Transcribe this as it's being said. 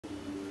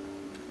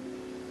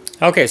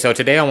Okay, so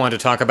today I want to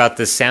talk about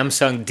the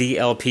Samsung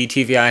DLP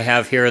TV I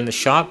have here in the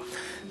shop.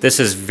 This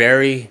is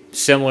very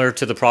similar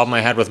to the problem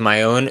I had with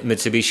my own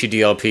Mitsubishi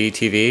DLP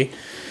TV.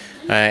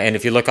 And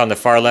if you look on the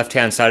far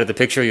left-hand side of the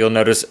picture, you'll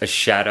notice a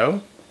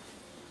shadow.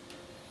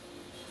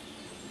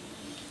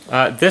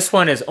 This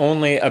one is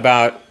only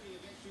about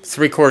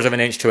 3/4 of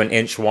an inch to an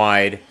inch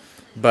wide,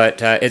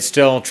 but it's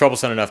still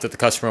troublesome enough that the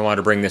customer wanted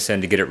to bring this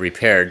in to get it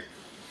repaired.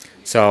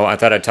 So I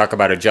thought I'd talk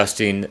about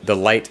adjusting the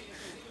light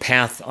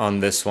path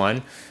on this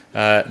one.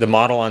 The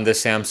model on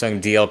this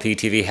Samsung DLP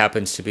TV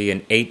happens to be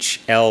an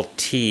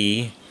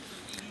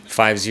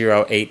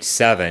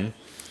HLT5087.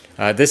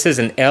 This is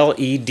an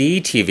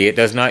LED TV. It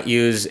does not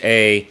use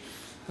a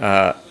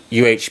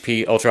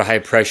UHP ultra high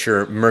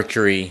pressure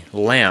mercury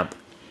lamp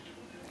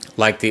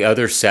like the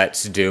other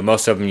sets do.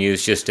 Most of them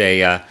use just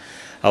a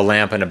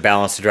lamp and a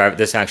balance to drive it.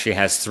 This actually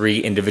has 3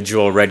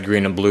 individual red,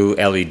 green, and blue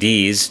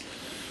LEDs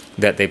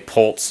that they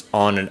pulse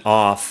on and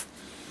off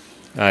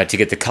to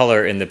get the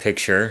color in the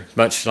picture,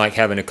 much like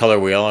having a color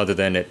wheel, other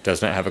than it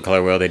does not have a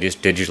color wheel. They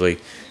just digitally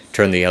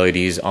turn the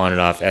LEDs on and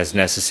off as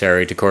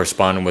necessary to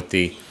correspond with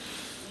the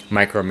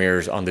micro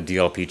mirrors on the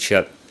DLP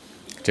chip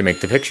to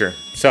make the picture.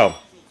 So,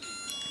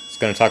 it's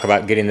going to talk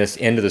about getting this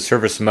into the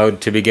service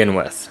mode to begin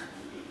with.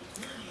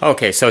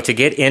 Okay, so to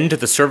get into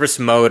the service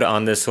mode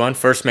on this one,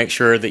 first make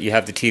sure that you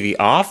have the TV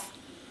off.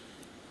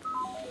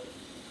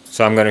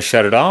 So I'm going to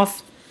shut it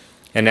off.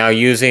 And now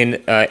using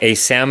a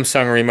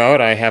Samsung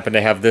remote, I happen to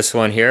have this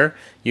one here.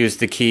 Use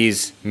the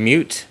keys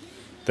mute,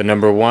 the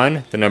number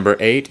 1, the number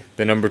 8,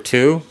 the number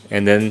 2,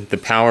 and then the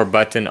power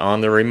button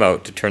on the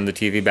remote to turn the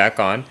TV back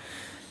on.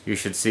 You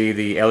should see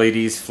the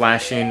LEDs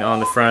flashing on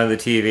the front of the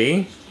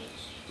TV.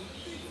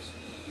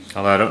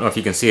 Although I don't know if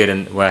you can see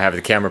it when I have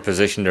the camera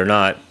positioned or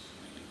not.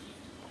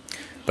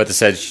 But the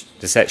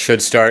set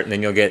should start, and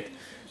then you'll get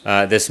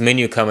this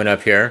menu coming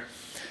up here.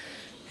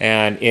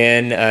 And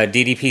in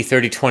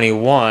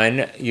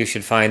DDP3021, you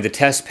should find the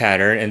test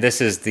pattern, and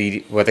this is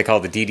what they call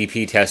the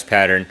DDP test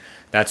pattern.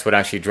 That's what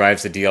actually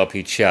drives the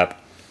DLP chip.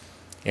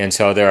 And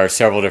so there are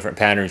several different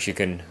patterns you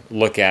can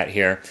look at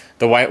here.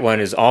 The white one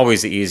is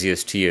always the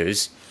easiest to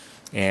use.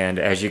 And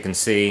as you can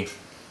see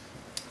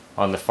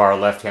on the far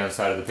left-hand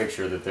side of the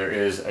picture, that there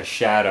is a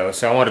shadow.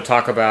 So I want to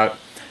talk about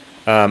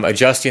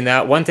adjusting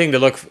that. One thing to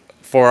look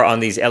for on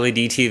these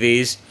LED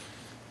TVs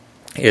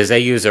is they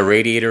use a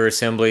radiator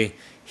assembly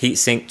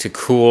heatsink to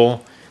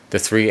cool the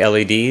 3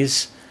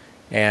 LEDs,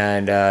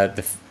 and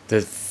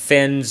the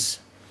fins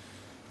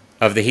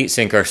of the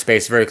heatsink are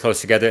spaced very close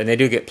together, and they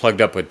do get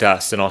plugged up with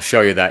dust, and I'll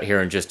show you that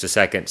here in just a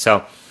second.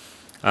 So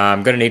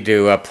I'm going to need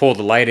to pull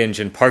the light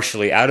engine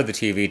partially out of the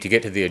TV to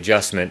get to the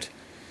adjustment,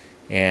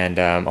 and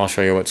I'll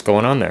show you what's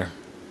going on there.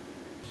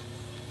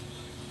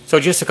 So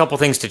just a couple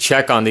things to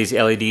check on these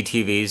LED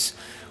TVs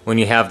when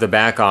you have the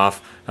back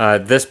off.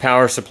 This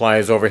power supply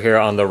is over here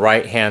on the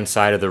right-hand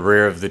side of the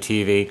rear of the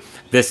TV.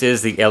 This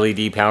is the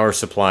LED power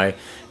supply,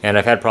 and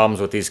I've had problems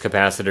with these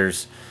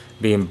capacitors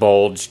being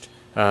bulged.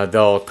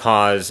 They'll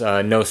cause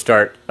no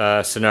start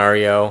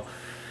scenario.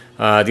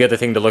 The other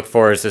thing to look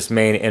for is this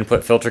main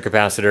input filter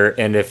capacitor,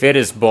 and if it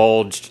is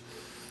bulged,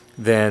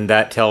 then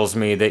that tells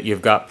me that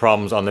you've got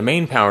problems on the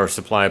main power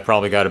supply.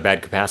 Probably got a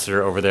bad capacitor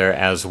over there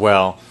as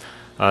well.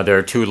 There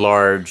are 2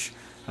 large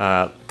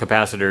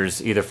capacitors,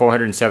 either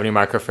 470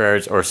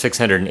 microfarads or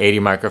 680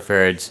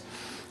 microfarads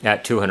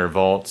at 200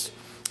 volts.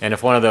 And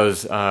if one of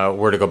those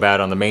were to go bad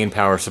on the main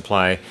power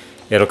supply,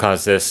 it'll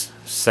cause this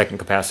second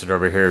capacitor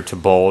over here to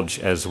bulge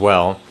as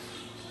well.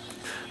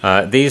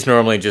 These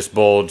normally just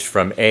bulge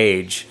from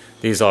age.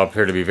 These all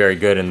appear to be very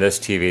good in this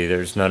TV.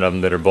 There's none of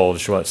them that are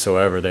bulged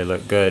whatsoever. They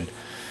look good.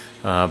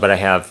 But I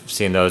have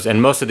seen those.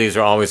 And most of these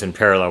are always in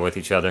parallel with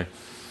each other.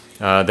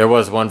 There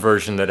was one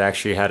version that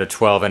actually had a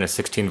 12 and a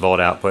 16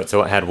 volt output,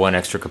 so it had 1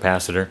 extra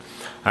capacitor.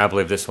 I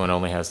believe this one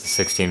only has the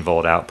 16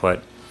 volt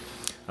output.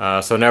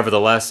 So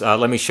nevertheless,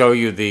 let me show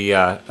you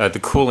the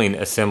cooling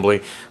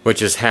assembly,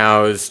 which is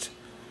housed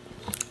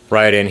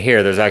right in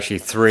here. There's actually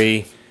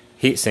 3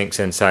 heat sinks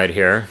inside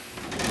here.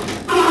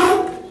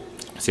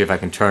 See if I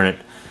can turn it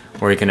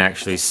where you can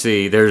actually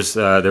see. There's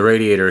the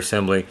radiator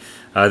assembly.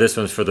 This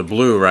one's for the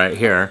blue right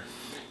here.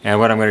 And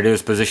what I'm going to do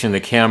is position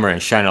the camera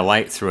and shine a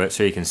light through it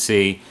so you can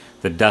see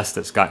the dust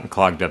that's gotten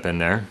clogged up in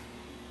there.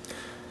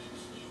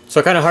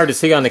 So kind of hard to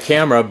see on the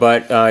camera,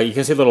 but you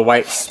can see little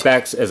white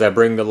specks as I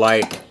bring the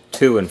light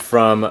to and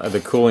from the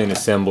cooling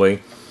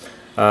assembly.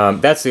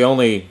 That's the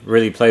only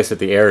really place that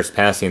the air is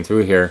passing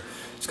through here.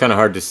 It's kind of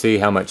hard to see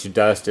how much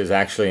dust is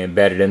actually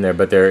embedded in there,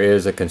 but there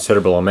is a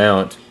considerable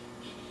amount.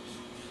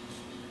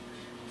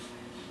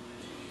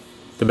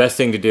 The best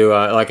thing to do,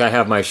 like I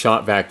have my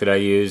shop vac that I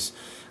use,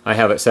 I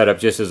have it set up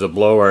just as a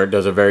blower. It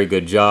does a very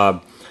good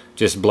job.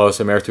 Just blow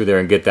some air through there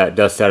and get that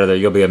dust out of there.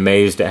 You'll be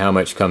amazed at how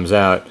much comes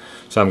out.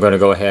 So I'm going to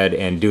go ahead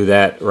and do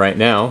that right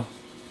now.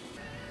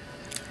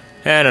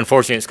 And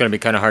unfortunately it's going to be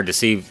kind of hard to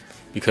see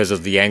because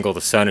of the angle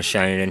the sun is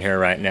shining in here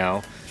right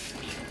now.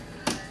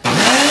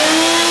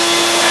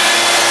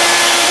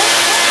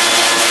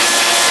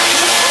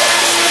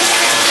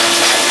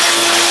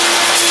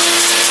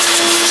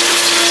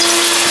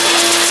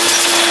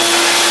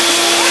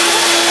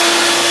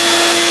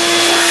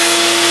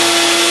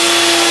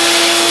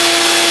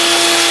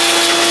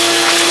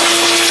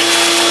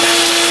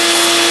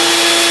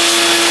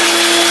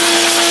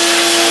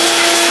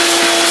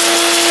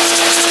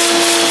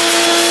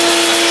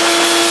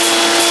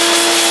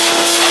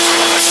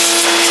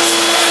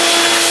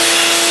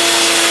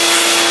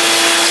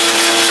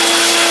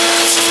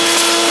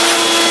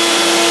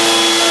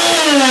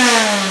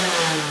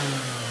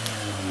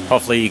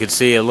 Hopefully you could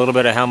see a little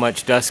bit of how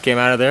much dust came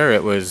out of there.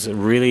 It was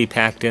really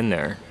packed in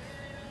there.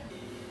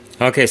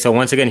 Okay, so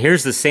once again,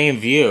 here's the same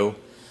view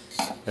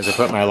as I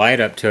put my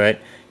light up to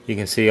it. You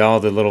can see all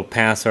the little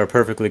paths are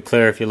perfectly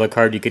clear. If you look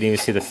hard, you can even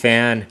see the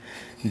fan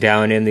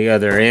down in the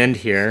other end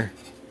here.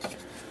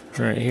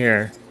 Right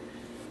here.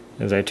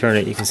 As I turn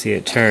it, you can see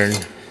it turn.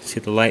 See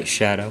the light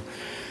shadow.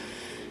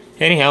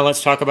 Anyhow,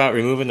 let's talk about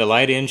removing the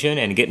light engine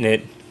and getting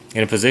it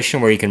in a position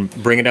where you can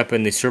bring it up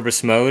in the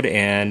service mode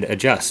and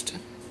adjust.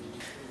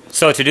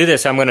 So to do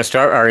this, I'm going to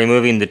start by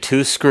removing the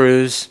 2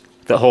 screws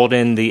that hold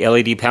in the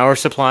LED power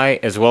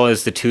supply, as well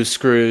as the 2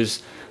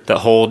 screws that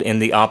hold in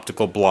the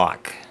optical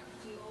block.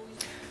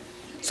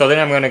 So then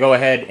I'm going to go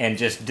ahead and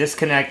just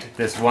disconnect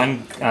this one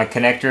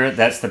connector.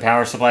 That's the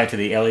power supply to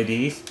the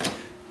LEDs.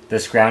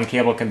 This ground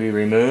cable can be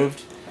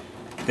removed.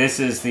 This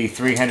is the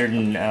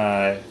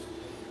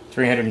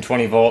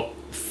 320 volt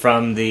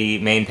from the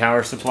main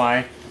power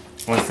supply.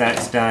 Once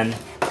that's done,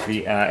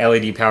 the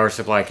LED power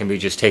supply can be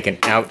just taken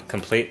out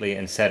completely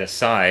and set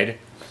aside.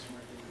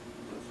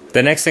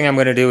 The next thing I'm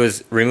going to do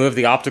is remove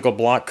the optical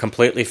block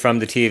completely from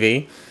the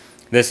TV.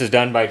 This is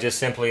done by just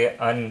simply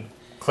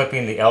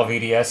unclipping the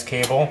LVDS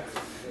cable.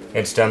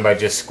 It's done by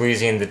just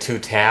squeezing the 2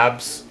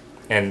 tabs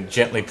and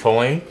gently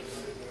pulling.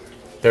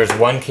 There's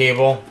one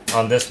cable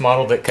on this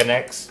model that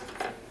connects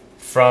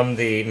from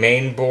the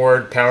main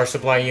board power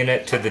supply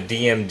unit to the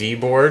DMD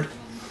board.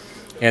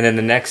 And then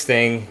the next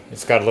thing,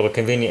 it's got a little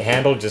convenient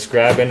handle. Just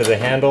grab into the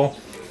handle,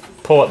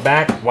 pull it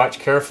back, watch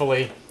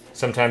carefully.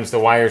 Sometimes the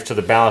wires to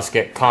the ballast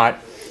get caught.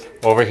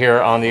 Over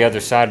here on the other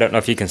side, I don't know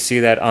if you can see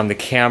that on the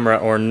camera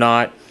or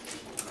not.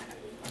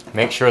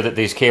 Make sure that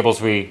these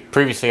cables we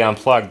previously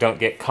unplugged don't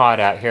get caught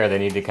out here. They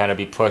need to kind of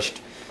be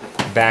pushed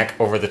back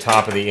over the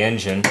top of the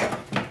engine.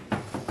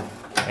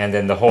 And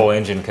then the whole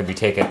engine can be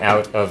taken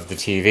out of the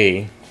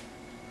TV.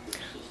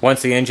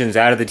 Once the engine's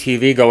out of the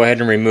TV, go ahead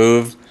and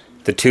remove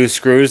the 2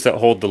 screws that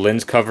hold the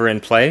lens cover in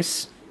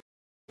place.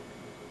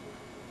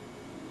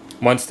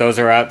 Once those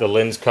are out, the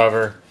lens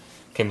cover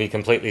can be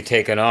completely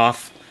taken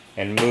off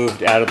and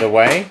moved out of the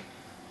way.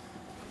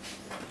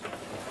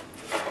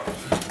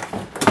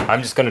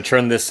 I'm just going to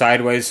turn this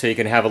sideways so you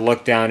can have a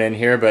look down in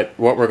here, but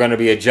what we're going to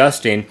be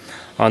adjusting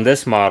on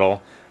this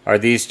model are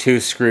these 2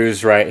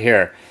 screws right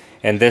here.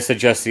 And this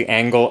adjusts the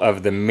angle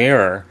of the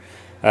mirror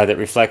that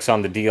reflects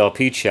on the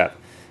DLP chip.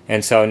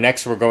 And so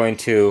next we're going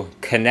to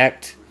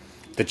connect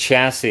the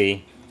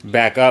chassis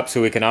back up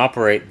so we can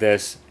operate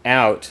this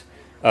out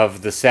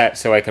of the set,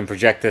 so I can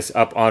project this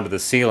up onto the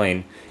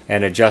ceiling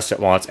and adjust it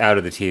while it's out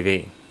of the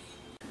TV.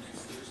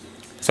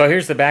 So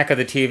here's the back of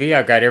the TV.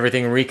 I've got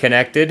everything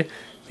reconnected.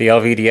 The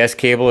LVDS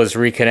cable is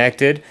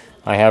reconnected.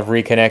 I have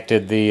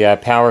reconnected the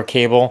power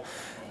cable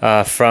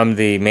from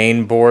the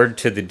main board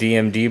to the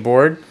DMD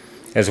board,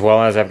 as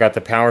well as I've got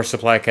the power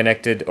supply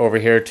connected over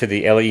here to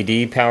the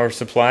LED power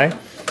supply.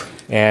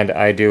 And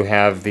I do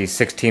have the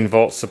 16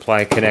 volt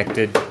supply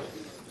connected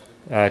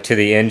to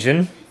the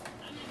engine.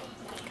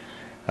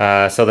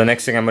 So the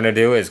next thing I'm going to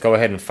do is go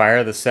ahead and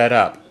fire the set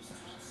up.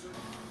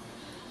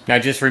 Now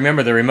just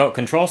remember, the remote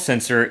control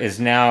sensor is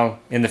now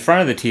in the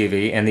front of the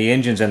TV and the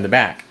engine's in the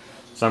back.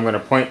 So I'm going to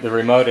point the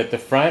remote at the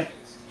front.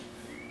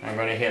 I'm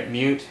going to hit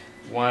mute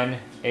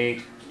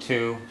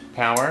 182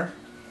 power.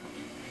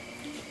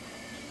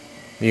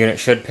 The unit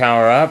should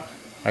power up.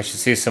 I should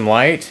see some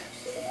light.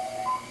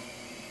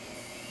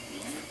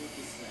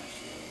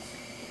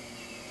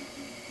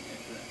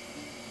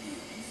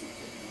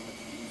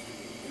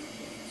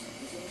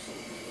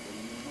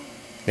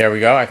 There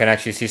we go. I can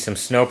actually see some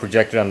snow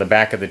projected on the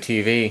back of the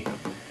TV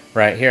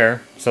right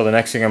here. So the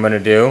next thing I'm going to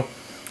do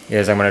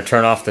is I'm going to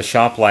turn off the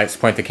shop lights,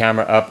 point the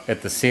camera up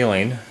at the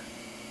ceiling.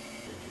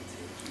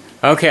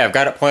 Okay, I've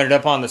got it pointed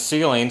up on the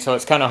ceiling, so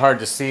it's kind of hard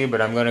to see,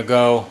 but I'm going to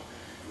go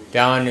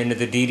down into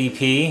the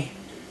DDP.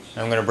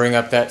 I'm going to bring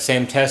up that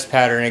same test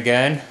pattern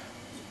again.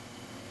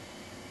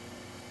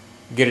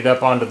 Get it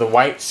up onto the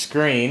white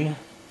screen.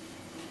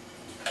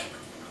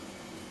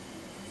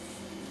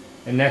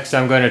 And next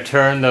I'm going to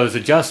turn those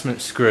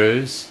adjustment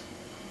screws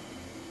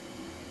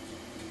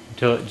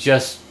until it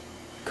just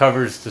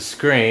covers the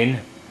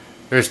screen.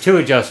 There's 2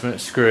 adjustment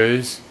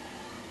screws.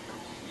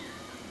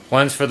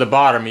 One's for the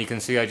bottom. You can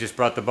see I just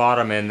brought the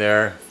bottom in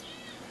there.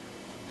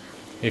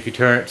 If you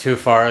turn it too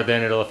far,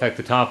 then it'll affect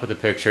the top of the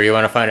picture. You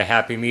want to find a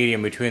happy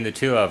medium between the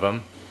 2 of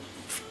them.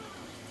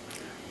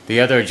 The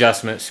other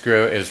adjustment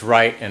screw is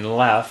right and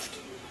left.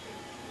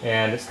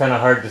 And it's kind of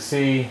hard to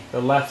see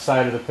the left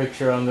side of the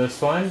picture on this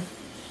one.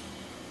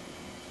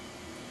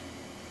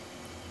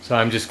 So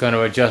I'm just going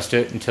to adjust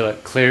it until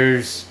it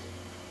clears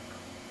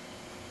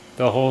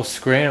the whole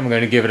screen. I'm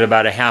going to give it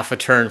about a half a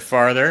turn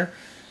farther.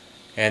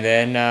 And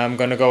then I'm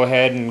going to go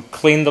ahead and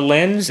clean the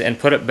lens and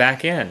put it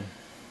back in.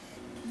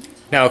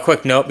 Now a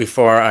quick note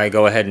before I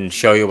go ahead and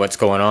show you what's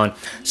going on.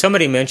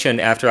 Somebody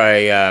mentioned after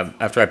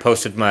I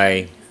posted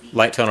my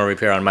light tunnel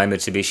repair on my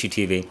Mitsubishi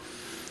TV,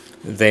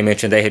 they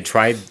mentioned they had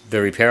tried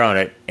the repair on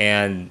it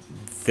and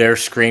their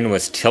screen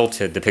was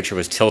tilted. The picture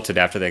was tilted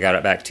after they got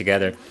it back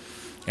together.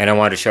 And I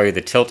wanted to show you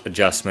the tilt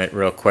adjustment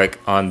real quick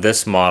on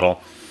this model.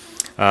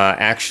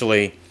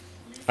 Actually,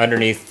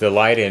 underneath the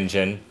light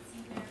engine,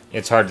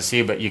 it's hard to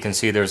see, but you can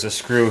see there's a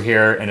screw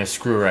here and a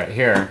screw right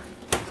here.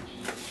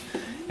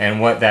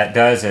 And what that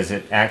does is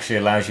it actually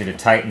allows you to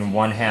tighten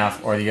one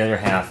half or the other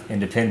half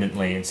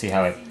independently, and see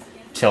how it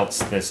tilts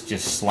this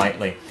just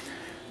slightly.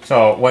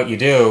 So what you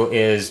do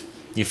is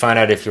you find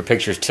out if your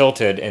picture's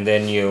tilted, and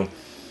then you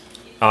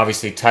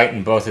obviously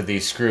tighten both of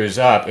these screws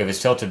up. If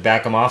it's tilted,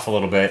 back them off a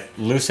little bit,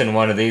 loosen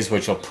one of these,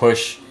 which will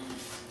push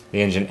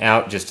the engine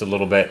out just a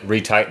little bit,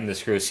 retighten the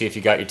screw, see if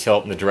you got your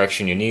tilt in the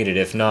direction you need it.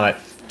 If not,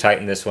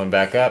 tighten this one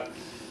back up,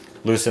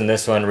 loosen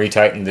this one,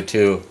 retighten the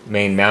two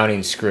main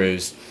mounting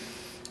screws,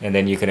 and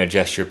then you can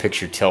adjust your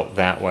picture tilt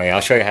that way.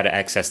 I'll show you how to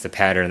access the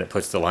pattern that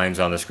puts the lines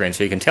on the screen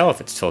so you can tell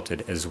if it's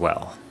tilted as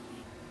well.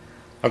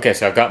 Okay,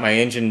 so I've got my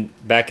engine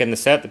back in the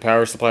set. The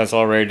power supply is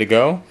all ready to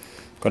go. I'm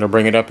going to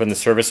bring it up in the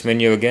service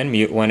menu again,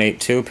 mute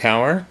 182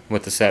 power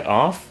with the set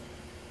off.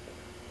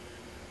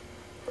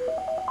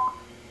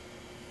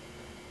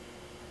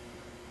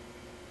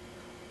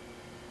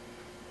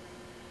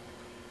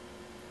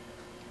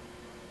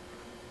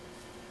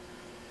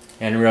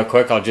 And real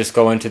quick, I'll just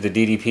go into the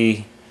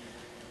DDP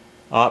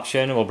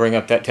option. We'll bring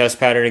up that test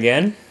pattern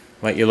again.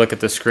 Let you look at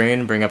the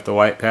screen, bring up the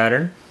white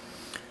pattern.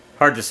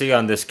 Hard to see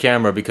on this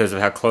camera because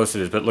of how close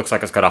it is, but it looks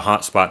like it's got a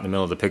hot spot in the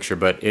middle of the picture,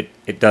 but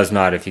it does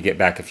not if you get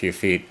back a few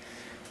feet.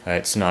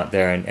 It's not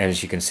there, and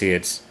as you can see,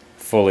 it's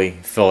fully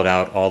filled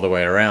out all the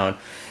way around.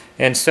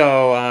 And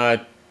so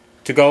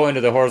to go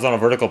into the horizontal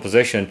vertical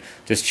position,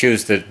 just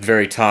choose the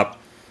very top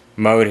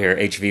mode here,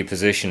 HV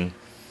position.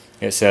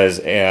 It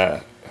says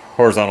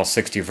horizontal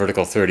 60,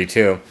 vertical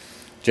 32.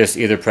 Just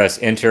either press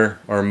enter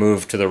or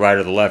move to the right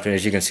or the left, and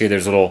as you can see,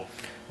 there's little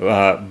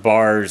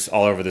bars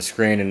all over the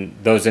screen, and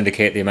those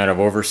indicate the amount of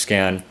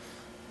overscan.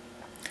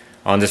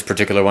 On this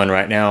particular one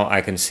right now,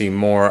 I can see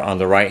more on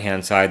the right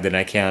hand side than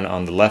I can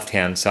on the left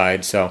hand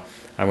side, so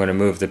I'm going to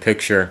move the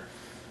picture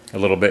a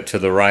little bit to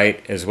the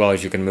right, as well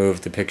as you can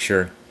move the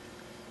picture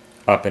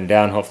up and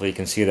down. Hopefully you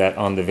can see that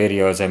on the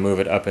video as I move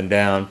it up and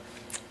down.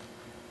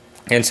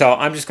 And so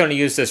I'm just going to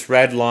use this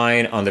red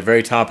line on the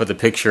very top of the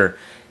picture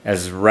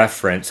as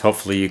reference.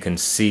 Hopefully you can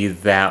see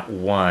that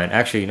one.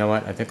 Actually, you know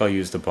what? I think I'll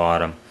use the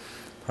bottom.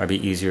 Probably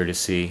easier to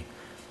see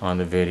on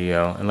the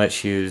video. And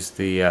let's use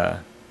the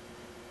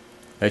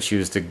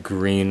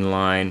green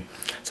line.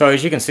 So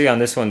as you can see on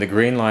this one, the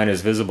green line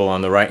is visible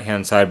on the right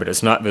hand side, but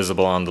it's not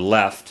visible on the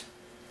left.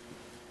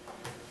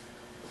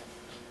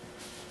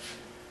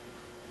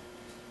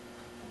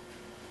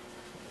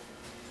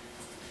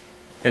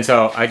 And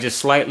so I just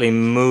slightly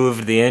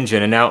moved the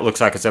engine, and now it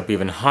looks like it's up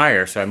even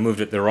higher, so I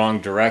moved it the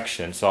wrong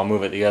direction, so I'll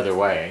move it the other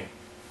way.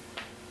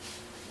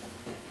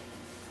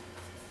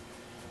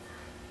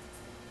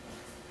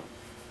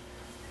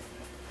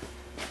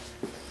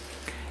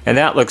 And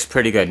that looks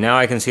pretty good. Now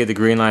I can see the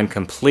green line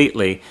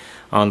completely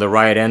on the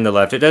right and the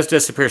left. It does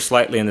disappear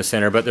slightly in the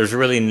center, but there's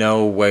really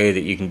no way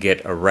that you can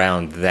get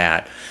around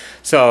that.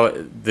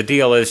 So the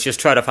deal is just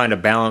try to find a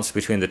balance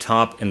between the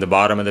top and the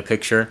bottom of the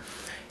picture,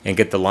 and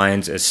get the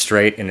lines as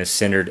straight and as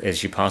centered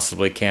as you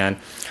possibly can.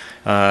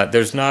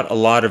 There's not a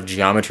lot of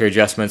geometry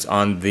adjustments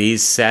on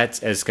these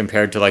sets as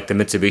compared to like the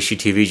Mitsubishi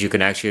TVs. You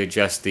can actually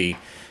adjust the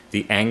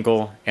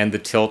angle and the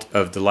tilt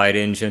of the light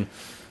engine,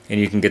 and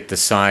you can get the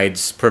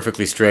sides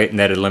perfectly straight, and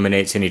that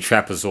eliminates any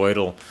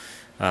trapezoidal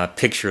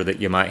picture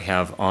that you might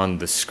have on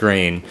the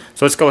screen.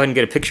 So let's go ahead and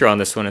get a picture on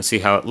this one and see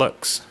how it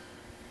looks.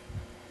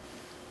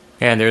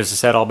 And there's the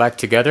set all back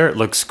together. It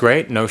looks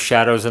great, no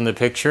shadows in the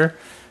picture.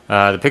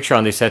 The picture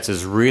on these sets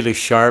is really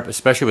sharp,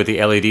 especially with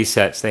the LED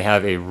sets. They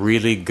have a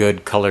really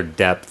good color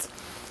depth,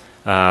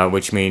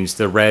 which means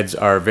the reds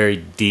are very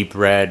deep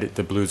red,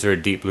 the blues are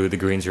a deep blue, the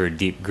greens are a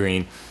deep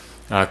green.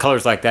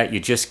 Colors like that you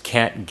just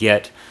can't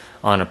get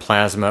on a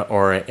plasma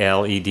or a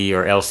LED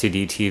or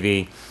LCD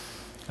TV.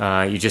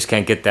 You just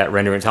can't get that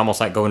rendering. It's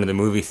almost like going to the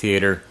movie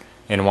theater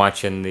and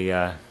watching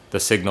the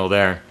signal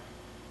there.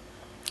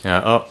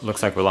 Oh,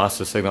 looks like we lost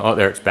the signal. Oh,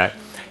 there it's back.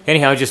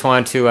 Anyhow, I just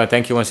wanted to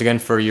thank you once again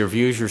for your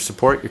views, your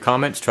support, your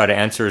comments. Try to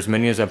answer as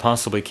many as I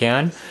possibly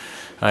can.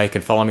 You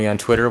can follow me on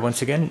Twitter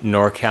once again,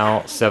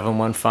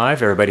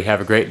 NorCal715. Everybody have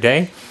a great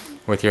day.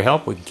 With your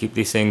help, we can keep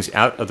these things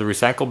out of the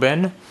recycle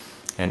bin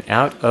and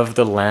out of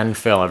the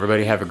landfill.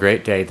 Everybody have a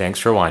great day. Thanks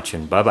for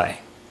watching. Bye-bye.